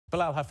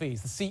Bilal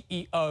Hafeez,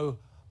 the CEO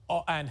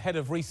and head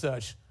of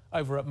research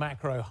over at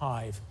Macro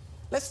Hive.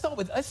 Let's start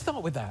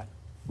with that.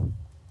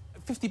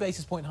 50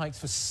 basis point hikes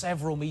for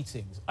several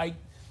meetings.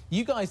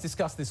 You guys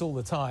discuss this all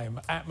the time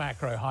at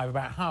Macro Hive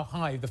about how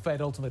high the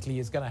Fed ultimately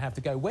is going to have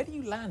to go. Where do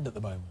you land at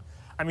the moment?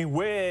 I mean,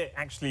 we're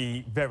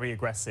actually very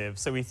aggressive.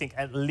 So we think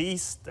at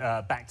least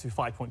back to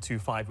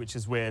 5.25, which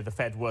is where the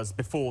Fed was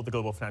before the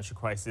global financial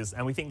crisis.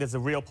 And we think there's a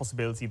real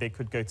possibility they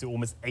could go to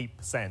almost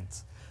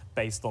 8%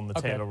 based on the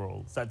Taylor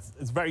rule. So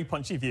it's a very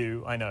punchy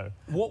view, I know.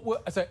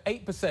 So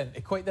 8%,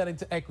 equate that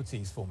into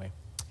equities for me.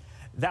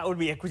 That would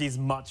be equities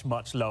much,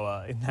 much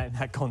lower in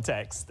that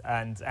context.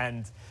 And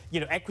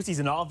you know, equities,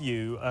 in our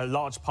view, a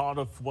large part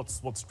of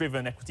what's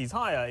driven equities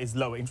higher is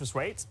lower interest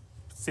rates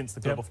since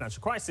the global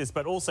financial crisis.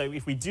 But also,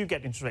 if we do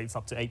get interest rates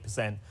up to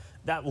 8%,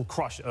 that will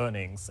crush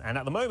earnings. And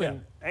at the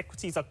moment,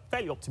 equities are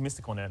fairly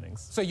optimistic on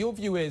earnings. So your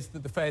view is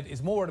that the Fed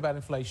is more worried about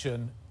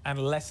inflation and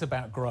less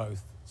about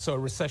growth, so a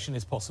recession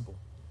is possible?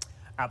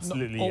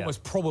 Absolutely,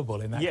 almost probable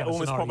in that kind of scenario.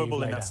 Almost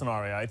probable in that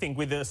scenario. I think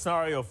with the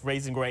scenario of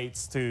raising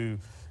rates to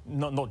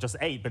not just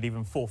 8, but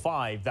even 4,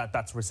 5,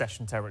 that's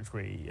recession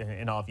territory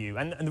in our view.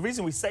 And the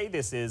reason we say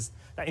this is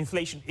that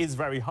inflation is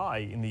very high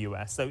in the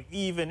US. So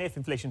even if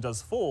inflation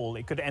does fall,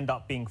 it could end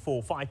up being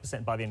 4,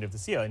 5% by the end of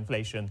this year,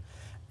 inflation.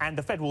 And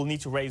the Fed will need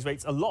to raise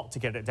rates a lot to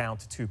get it down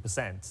to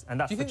 2%. And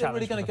that's Do you think they're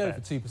really going to go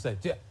for 2%?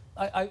 Yeah,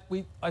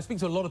 I speak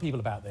to a lot of people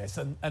about this,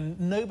 and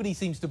nobody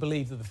seems to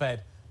believe that the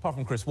Fed, apart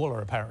from Chris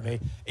Waller apparently,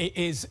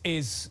 is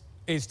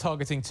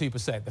targeting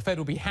 2%. The Fed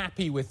will be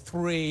happy with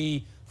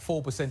 3,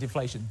 4%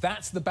 inflation.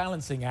 That's the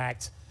balancing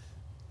act.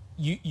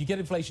 You get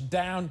inflation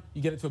down,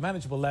 you get it to a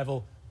manageable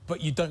level,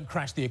 but you don't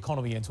crash the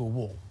economy into a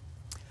wall.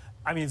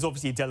 I mean, it's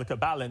obviously a delicate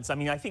balance. I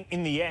mean, I think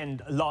in the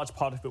end, a large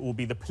part of it will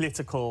be the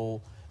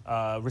political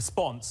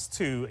response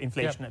to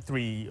inflation at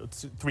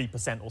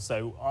 3% or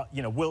so.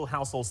 You know, will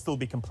households still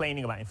be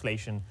complaining about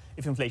inflation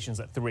if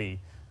inflation's at 3%?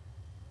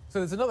 So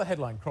there's another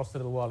headline crossed a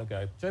little while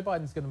ago. Joe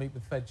Biden's going to meet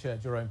with Fed Chair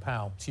Jerome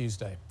Powell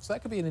Tuesday. So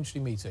that could be an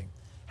interesting meeting.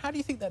 How do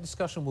you think that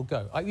discussion will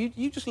go?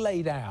 You just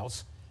laid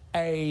out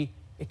an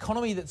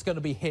economy that's going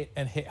to be hit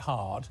and hit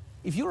hard.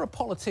 If you're a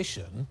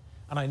politician,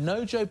 and I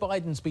know Joe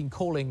Biden's been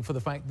calling for the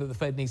fact that the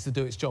Fed needs to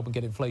do its job and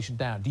get inflation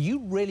down, do you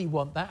really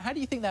want that? How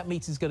do you think that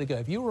meeting's going to go?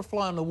 If you were a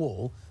fly on the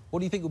wall, what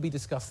do you think will be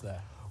discussed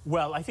there?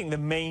 Well, I think the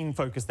main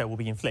focus there will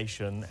be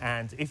inflation.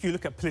 And if you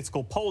look at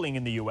political polling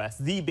in the US,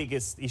 the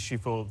biggest issue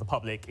for the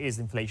public is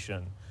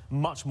inflation,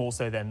 much more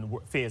so than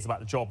fears about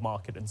the job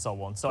market and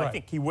so on. So I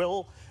think he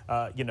will,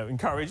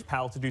 encourage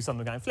Powell to do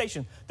something about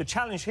inflation. The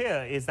challenge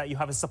here is that you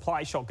have a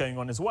supply shock going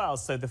on as well.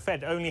 So the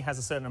Fed only has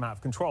a certain amount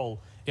of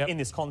control in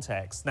this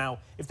context. Now,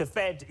 if the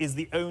Fed is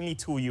the only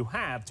tool you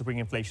have to bring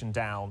inflation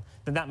down,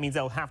 then that means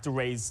they'll have to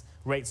raise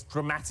rates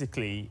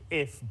dramatically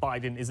if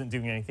Biden isn't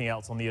doing anything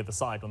else on the other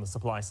side, on the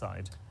supply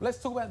side. Let's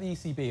talk about the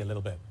ECB a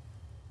little bit.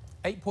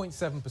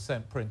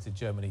 8.7% printed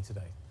Germany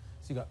today.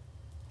 So you've got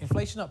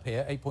inflation up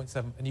here,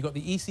 8.7, and you've got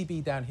the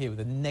ECB down here with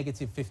a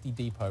negative 50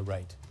 depot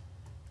rate.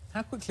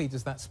 How quickly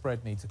does that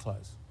spread need to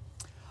close?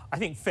 I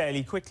think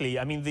fairly quickly.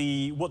 I mean,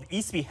 what the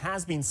ECB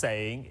has been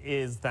saying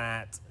is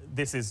that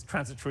this is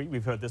transitory.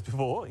 We've heard this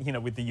before,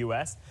 with the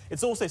US.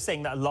 It's also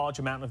saying that a large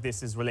amount of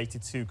this is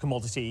related to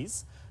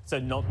commodities, so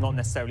not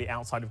necessarily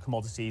outside of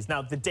commodities.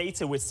 Now, the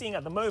data we're seeing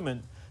at the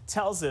moment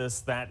tells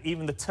us that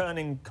even the turn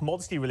in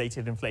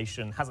commodity-related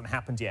inflation hasn't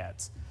happened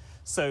yet.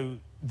 So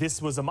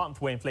this was a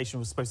month where inflation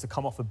was supposed to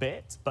come off a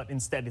bit, but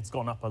instead it's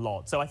gone up a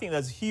lot. So I think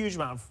there's a huge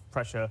amount of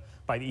pressure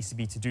by the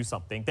ECB to do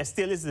something. There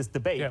still is this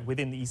debate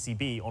within the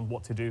ECB on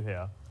what to do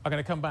here. I'm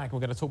going to come back and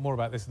we're going to talk more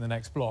about this in the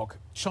next block.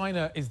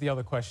 China is the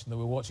other question that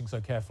we're watching so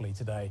carefully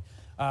today.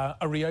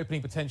 A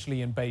reopening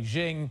potentially in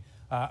Beijing,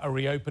 a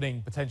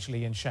reopening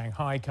potentially in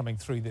Shanghai coming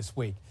through this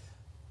week.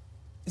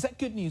 Is that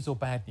good news or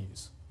bad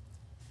news?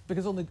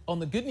 Because on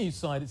the good news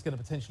side, it's going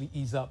to potentially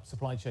ease up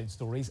supply chain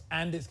stories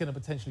and it's going to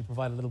potentially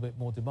provide a little bit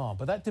more demand.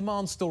 But that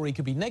demand story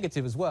could be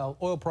negative as well.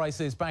 Oil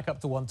prices back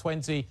up to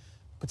 120,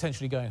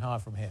 potentially going higher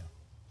from here.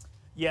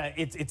 Yeah,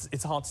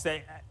 it's hard to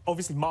say.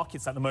 Obviously,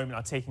 markets at the moment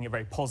are taking it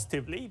very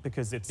positively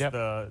because it's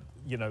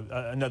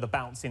another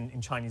bounce in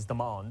Chinese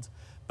demand.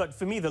 But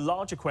for me, the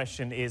larger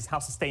question is how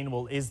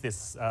sustainable is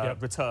this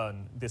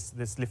return,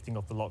 this lifting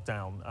of the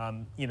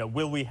lockdown?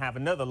 Will we have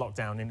another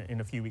lockdown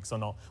in a few weeks or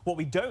not? What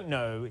we don't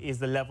know is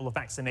the level of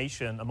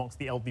vaccination amongst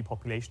the elderly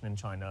population in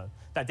China.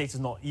 That data is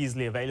not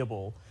easily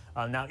available.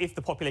 Now, if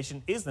the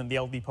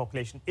elderly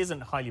population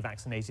isn't highly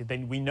vaccinated,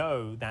 then we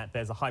know that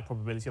there's a high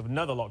probability of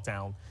another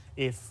lockdown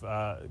if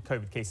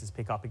COVID cases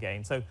pick up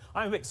again. So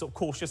I'm a bit sort of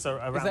cautious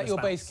around this. Is that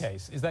your base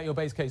case? Is that your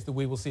base case that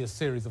we will see a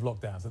series of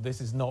lockdowns, that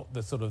this is not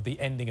the sort of the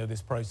ending of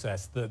this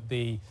process, that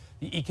the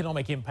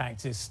economic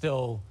impact is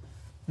still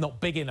not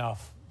big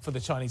enough for the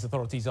Chinese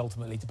authorities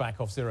ultimately to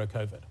back off zero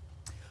COVID?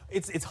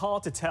 It's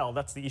hard to tell.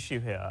 That's the issue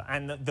here.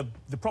 And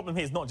the problem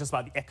here is not just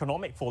about the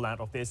economic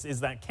fallout of this, is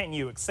that can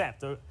you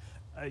accept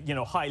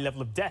high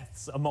level of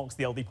deaths amongst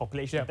the elderly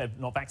population if they're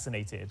not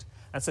vaccinated.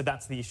 And so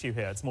that's the issue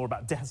here. It's more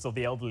about deaths of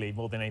the elderly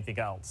more than anything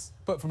else.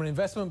 But from an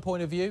investment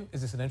point of view,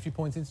 is this an entry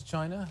point into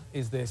China?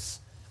 Is this,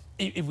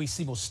 if we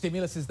see more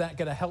stimulus, is that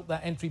going to help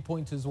that entry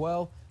point as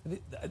well?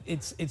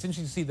 It's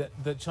interesting to see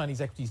that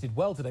Chinese equities did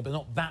well today, but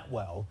not that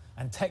well.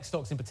 And tech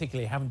stocks in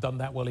particular haven't done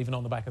that well even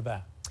on the back of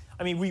that.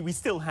 I mean, we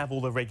still have all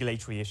the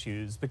regulatory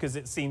issues because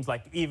it seems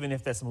like even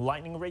if there's some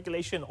lightening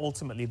regulation,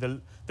 ultimately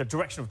the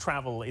direction of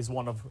travel is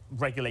one of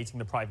regulating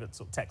the private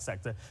sort of tech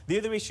sector. The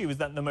other issue is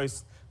that the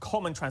most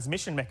common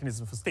transmission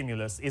mechanism for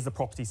stimulus is the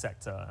property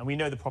sector. And we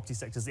know the property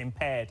sector is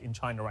impaired in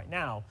China right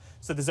now.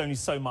 So there's only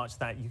so much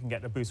that you can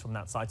get a boost from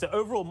that side. So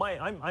overall,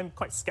 I'm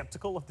quite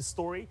skeptical of the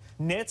story.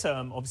 Near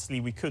term, obviously,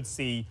 we could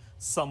see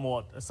some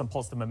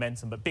positive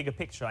momentum. But bigger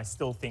picture, I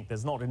still think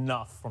there's not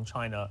enough from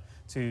China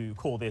to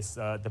call this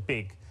the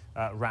big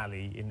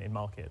rally in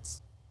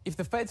markets. If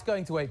the Fed's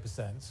going to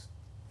 8%,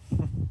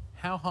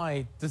 how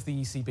high does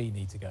the ECB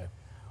need to go?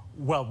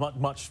 Well,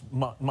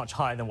 much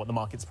higher than what the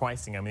market's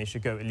pricing. I mean, it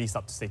should go at least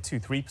up to, say,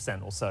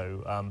 2–3% or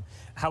so.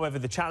 However,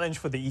 the challenge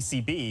for the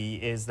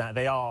ECB is that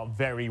they are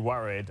very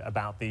worried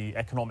about the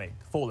economic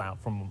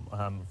fallout from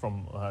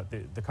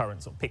the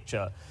current sort of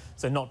picture.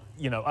 So not,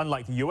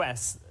 unlike the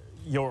US,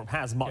 Europe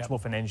has much more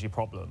of an energy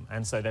problem,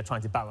 and so they're trying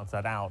to balance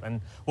that out.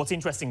 And what's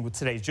interesting with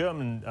today's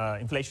German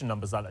inflation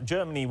numbers are that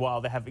Germany,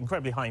 while they have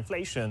incredibly high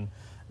inflation,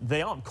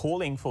 they aren't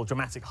calling for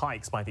dramatic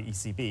hikes by the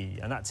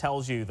ECB, and that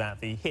tells you that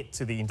the hit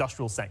to the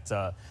industrial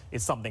sector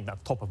is something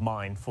that's top of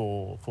mind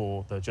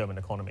for the German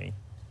economy.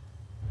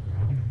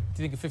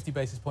 Do you think a 50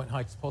 basis point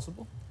hike is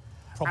possible?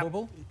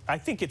 Probable? I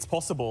think it's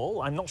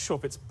possible. I'm not sure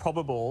if it's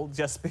probable,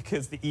 just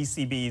because the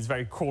ECB is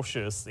very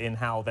cautious in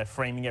how they're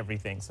framing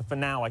everything. So for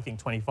now, I think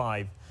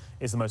 25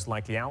 is the most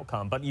likely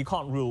outcome, but you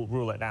can't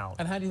rule it out.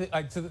 And how do you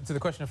think, to the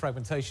question of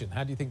fragmentation,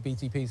 how do you think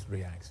BTPs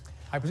react?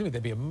 I presume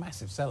there'd be a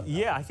massive sell-off.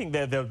 Yeah, I think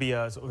there'll be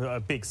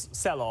a big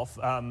sell-off.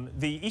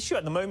 The issue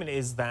at the moment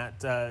is that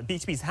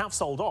BTPs have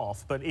sold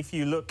off, but if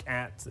you look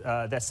at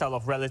their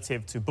sell-off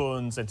relative to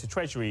bonds and to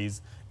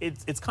treasuries,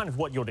 it's kind of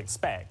what you'd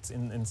expect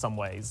in some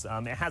ways.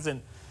 It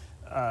hasn't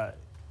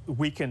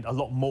weakened a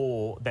lot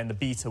more than the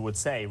beta would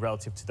say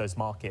relative to those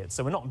markets.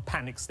 So we're not in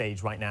panic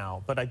stage right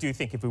now, but I do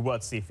think if we were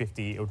to see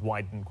 50, it would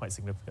widen quite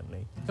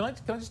significantly. Can I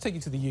just take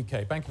you to the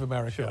UK, Bank of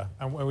America? Sure.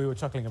 And we were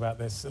chuckling about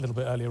this a little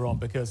bit earlier on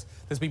because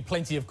there's been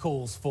plenty of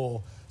calls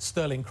for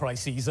sterling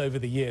crises over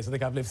the years. I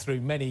think I've lived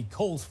through many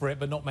calls for it,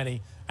 but not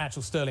many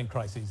actual sterling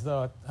crises,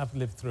 though I have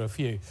lived through a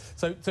few.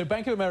 So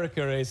Bank of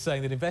America is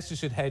saying that investors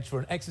should hedge for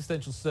an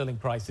existential sterling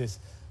crisis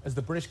as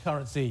the British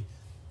currency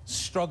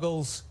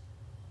struggles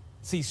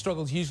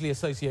usually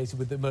associated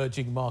with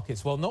emerging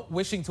markets. While not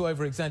wishing to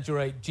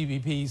over-exaggerate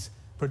GBP's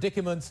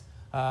predicament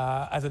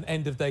as an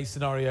end-of-day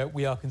scenario,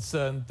 we are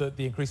concerned that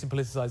the increasing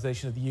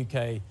politicisation of the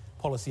UK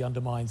policy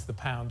undermines the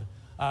pound.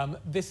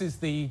 This is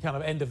the kind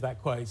of end of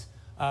that quote.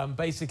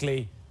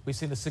 Basically, we've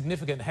seen a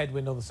significant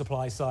headwind on the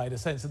supply side, a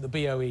sense that the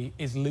BOE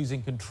is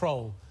losing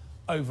control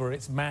over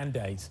its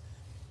mandate.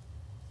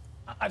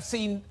 I've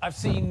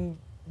seen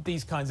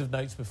these kinds of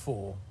notes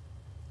before.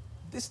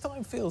 This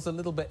time feels a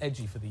little bit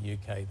edgy for the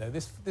UK, though.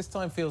 This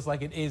time feels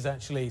like it is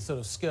actually sort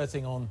of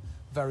skirting on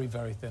very,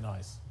 very thin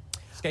ice.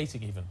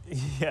 Skating even.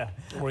 Yeah.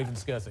 Or even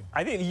skirting.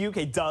 I think the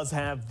UK does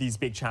have these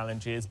big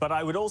challenges, but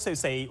I would also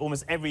say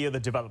almost every other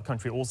developed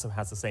country also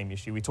has the same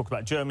issue. We talked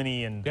about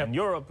Germany and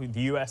Europe,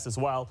 the US as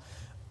well.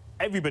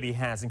 Everybody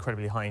has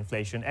incredibly high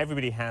inflation.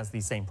 Everybody has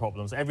these same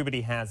problems.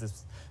 Everybody has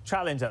this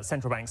challenge that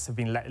central banks have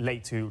been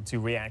late to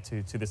react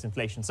to this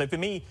inflation. So for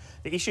me,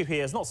 the issue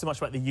here is not so much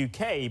about the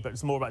UK, but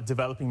it's more about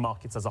developing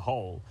markets as a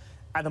whole.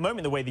 At the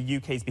moment, the way the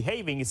UK is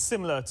behaving is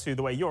similar to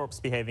the way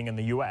Europe's behaving in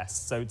the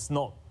US. So it's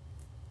not,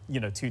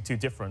 too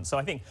different. So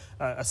I think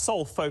a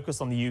sole focus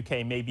on the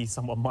UK may be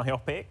somewhat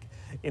myopic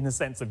in the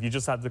sense of you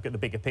just have to look at the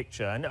bigger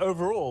picture. And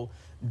overall,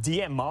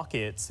 DM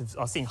markets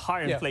are seeing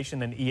higher inflation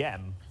than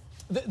EM.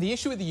 The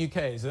issue with the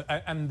UK is,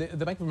 and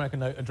the Bank of America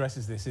note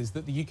addresses this, is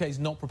that the UK is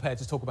not prepared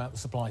to talk about the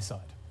supply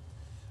side.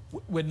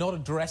 We're not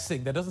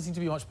addressing, there doesn't seem to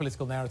be much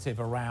political narrative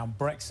around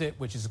Brexit,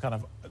 which is a kind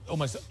of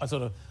almost a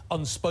sort of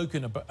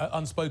unspoken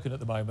at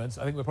the moment.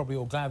 I think we're probably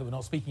all glad that we're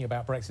not speaking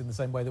about Brexit in the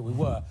same way that we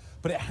were,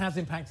 but it has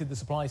impacted the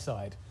supply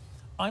side.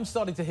 I'm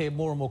starting to hear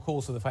more and more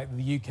calls for the fact that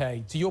the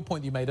UK, to your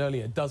point you made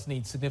earlier, does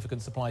need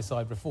significant supply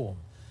side reform,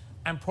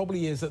 and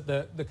probably is at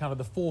the kind of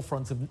the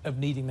forefront of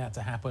needing that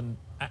to happen,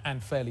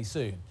 and fairly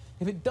soon.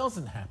 If it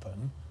doesn't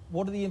happen,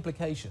 what are the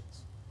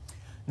implications?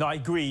 No, I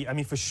agree. I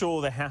mean, for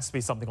sure, there has to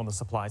be something on the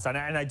supply side.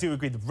 And I do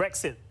agree the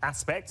Brexit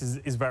aspect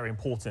is very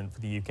important for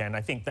the UK. And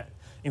I think that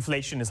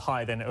inflation is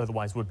higher than it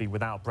otherwise would be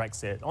without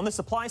Brexit. On the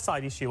supply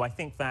side issue, I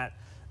think that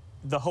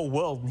the whole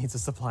world needs a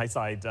supply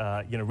side,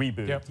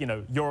 reboot.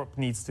 Yep. Europe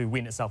needs to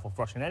wean itself off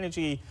Russian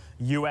energy.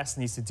 US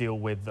needs to deal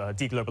with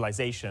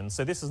deglobalization.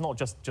 So this is not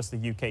just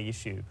the UK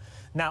issue.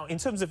 Now, in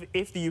terms of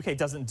if the UK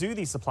doesn't do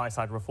these supply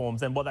side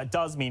reforms, then what that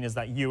does mean is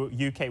that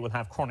UK will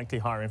have chronically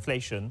higher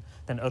inflation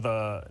than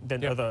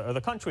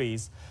other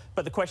countries.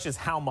 But the question is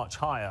how much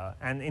higher?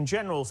 And in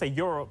general, say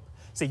Europe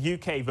say,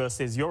 UK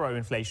versus Euro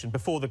inflation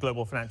before the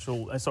global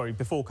financial,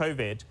 before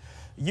COVID,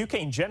 UK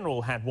in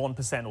general had 1%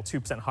 or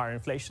 2% higher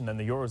inflation than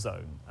the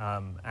Eurozone.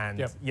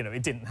 You know,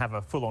 it didn't have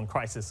a full-on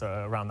crisis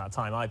around that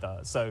time either.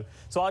 So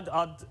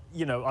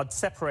I'd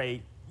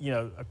separate, you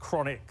know, a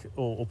chronic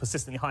or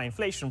persistently high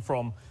inflation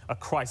from a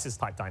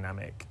crisis-type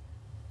dynamic.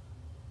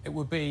 It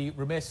would be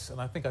remiss,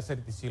 and I think I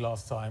said this to you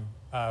last time,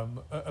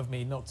 of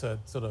me not to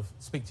sort of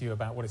speak to you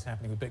about what is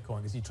happening with Bitcoin,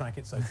 because you track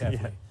it so carefully.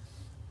 Yeah.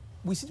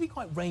 We seem to be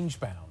quite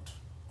range-bound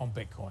on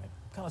Bitcoin,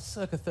 kind of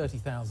circa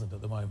 30,000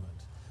 at the moment.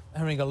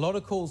 I'm hearing a lot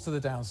of calls to the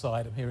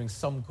downside. I'm hearing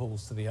some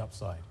calls to the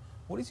upside.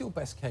 What is your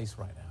best case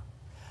right now?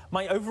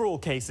 My overall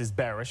case is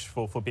bearish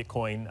for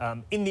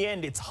Bitcoin. In the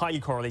end, it's highly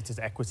correlated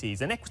to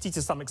equities. And equities,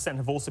 to some extent,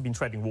 have also been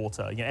treading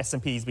water. You know,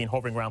 S&P has been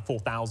hovering around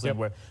 4,000.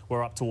 Yep.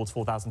 We're up towards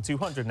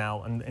 4,200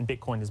 now, and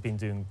Bitcoin has been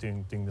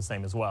doing the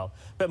same as well.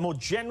 But more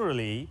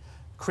generally,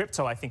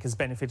 crypto, I think, has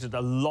benefited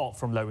a lot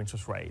from low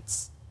interest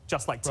rates,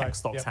 just like tech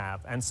stocks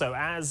have. And so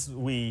as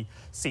we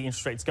see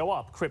interest rates go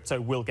up, crypto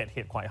will get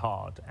hit quite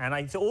hard. And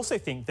I also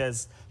think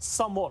there's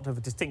somewhat of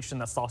a distinction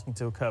that's starting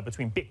to occur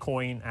between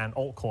Bitcoin and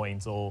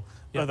altcoins, or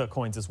other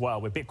coins as well,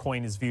 where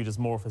Bitcoin is viewed as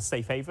more of a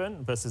safe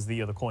haven versus the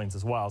other coins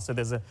as well. So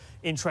there's an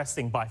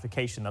interesting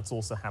bifurcation that's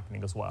also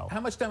happening as well. How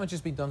much damage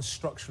has been done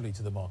structurally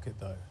to the market,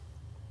 though,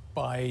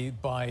 by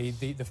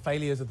the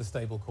failures of the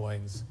stable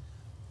coins?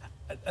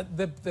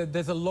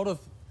 There's a lot of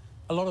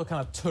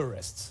kind of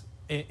tourists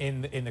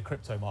in the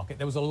crypto market.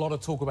 There was a lot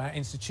of talk about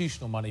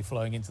institutional money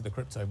flowing into the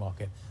crypto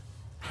market.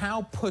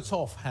 How put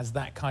off has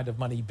that kind of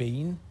money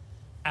been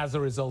as a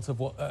result of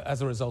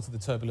the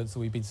turbulence that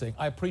we've been seeing?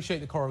 I appreciate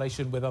the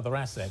correlation with other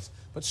assets,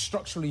 but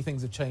structurally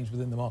things have changed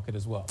within the market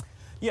as well.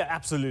 Yeah,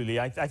 absolutely.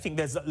 I think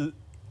there's,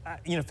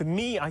 you know, for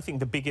me, I think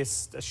the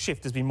biggest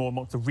shift has been more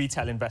amongst the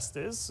retail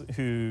investors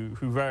who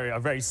are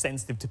very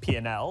sensitive to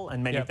P&L,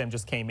 and many of them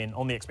just came in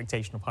on the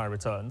expectation of higher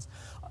returns.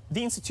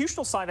 The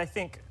institutional side, I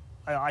think,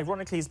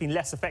 ironically, has been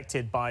less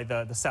affected by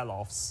the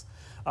sell-offs.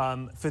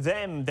 For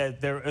them,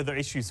 there are other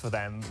issues for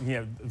them. You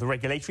know, the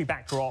regulatory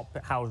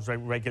backdrop, how is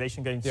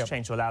regulation going to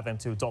change to allow them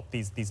to adopt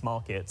these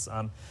markets?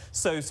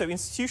 So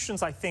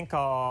institutions, I think,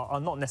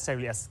 are not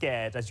necessarily as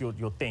scared as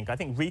you'll think. I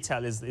think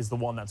retail is the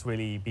one that's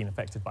really been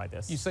affected by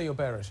this. You say you're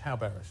bearish. How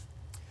bearish?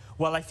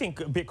 Well, I think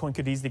Bitcoin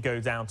could easily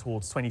go down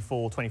towards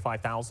 24,000,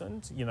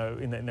 25,000, you know,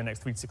 in the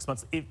next 3 to 6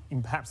 months,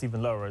 perhaps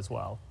even lower as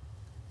well.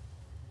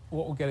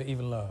 What will get it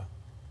even lower?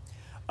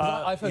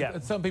 I've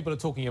heard some people are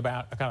talking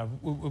about a kind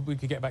of, we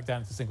could get back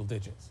down to single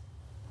digits.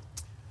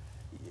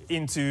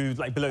 Into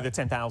like below the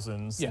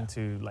 10,000s,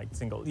 into like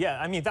single.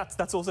 Yeah, I mean,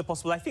 that's also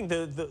possible. I think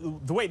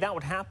the way that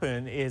would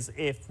happen is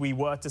if we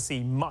were to see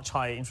much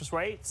higher interest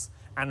rates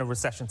and a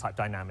recession type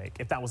dynamic.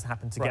 If that was to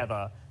happen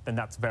together, then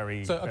that's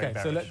very, so, okay, very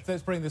so bearish.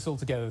 let's bring this all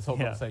together, this whole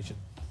conversation.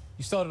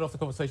 You started off the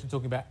conversation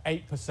talking about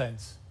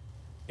 8%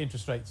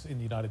 interest rates in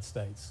the United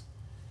States.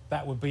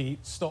 That would be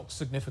stocks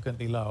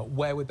significantly lower.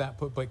 Where would that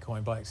put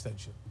Bitcoin by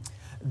extension?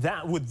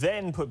 That would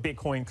then put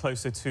Bitcoin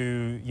closer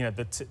to, you know,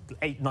 the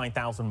 8,000,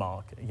 9,000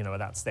 mark, you know, at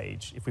that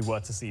stage, if we were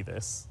to see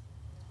this.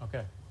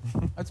 Okay.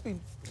 It's been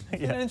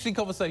an interesting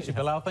conversation,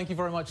 Bilal. Thank you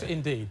very much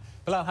indeed.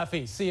 Bilal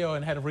Hafeez, CEO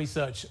and Head of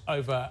Research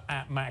over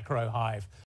at Macro Hive.